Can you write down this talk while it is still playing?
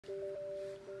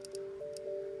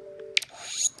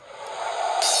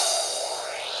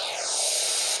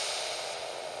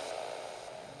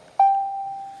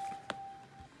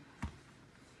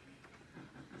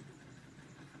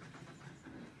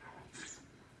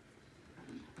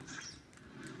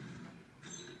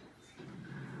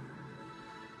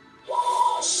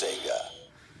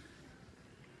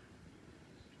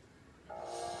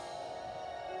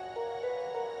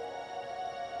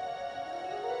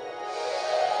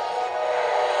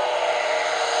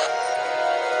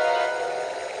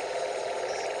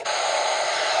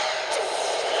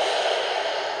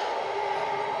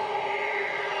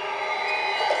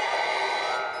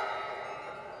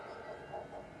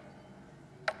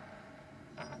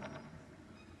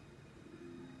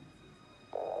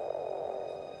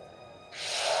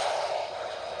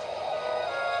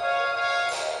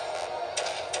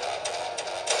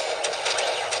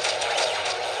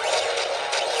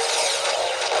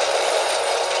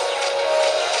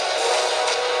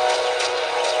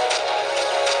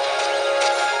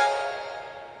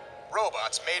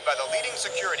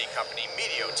company,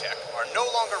 Mediotech, are no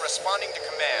longer responding to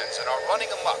commands and are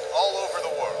running amok all over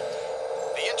the world.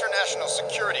 The International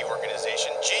Security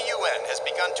Organization, GUN, has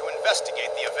begun to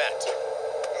investigate the event.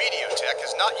 Mediotech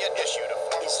has not yet issued a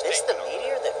formal Is this the statement.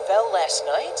 meteor that fell last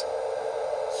night?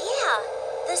 Yeah,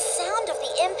 the sound of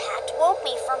the impact woke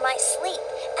me from my sleep,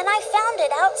 and I found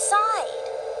it outside.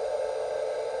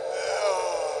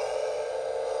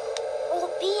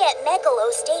 We'll be at Megalo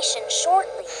Station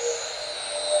shortly.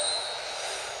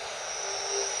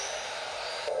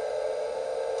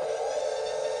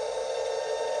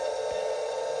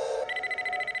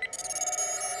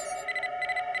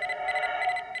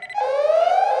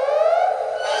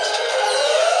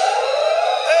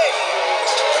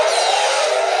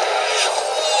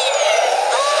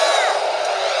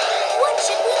 What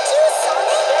should we do,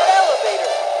 Sonic? That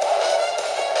elevator!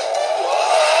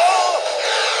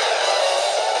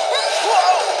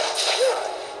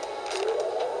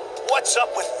 What's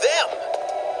up with them?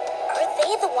 Are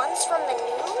they the ones from the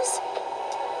news?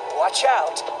 Watch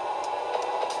out!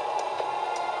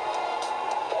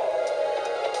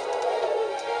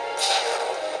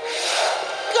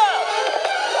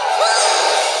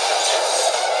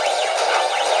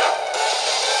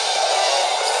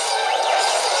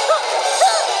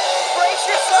 Brace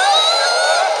yourself!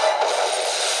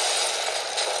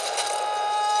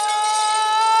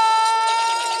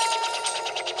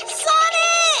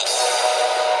 Sonic!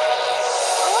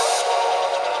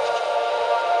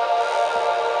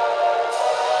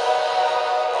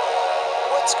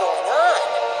 What's going on?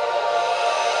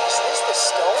 Is this the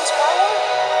stone's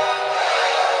power?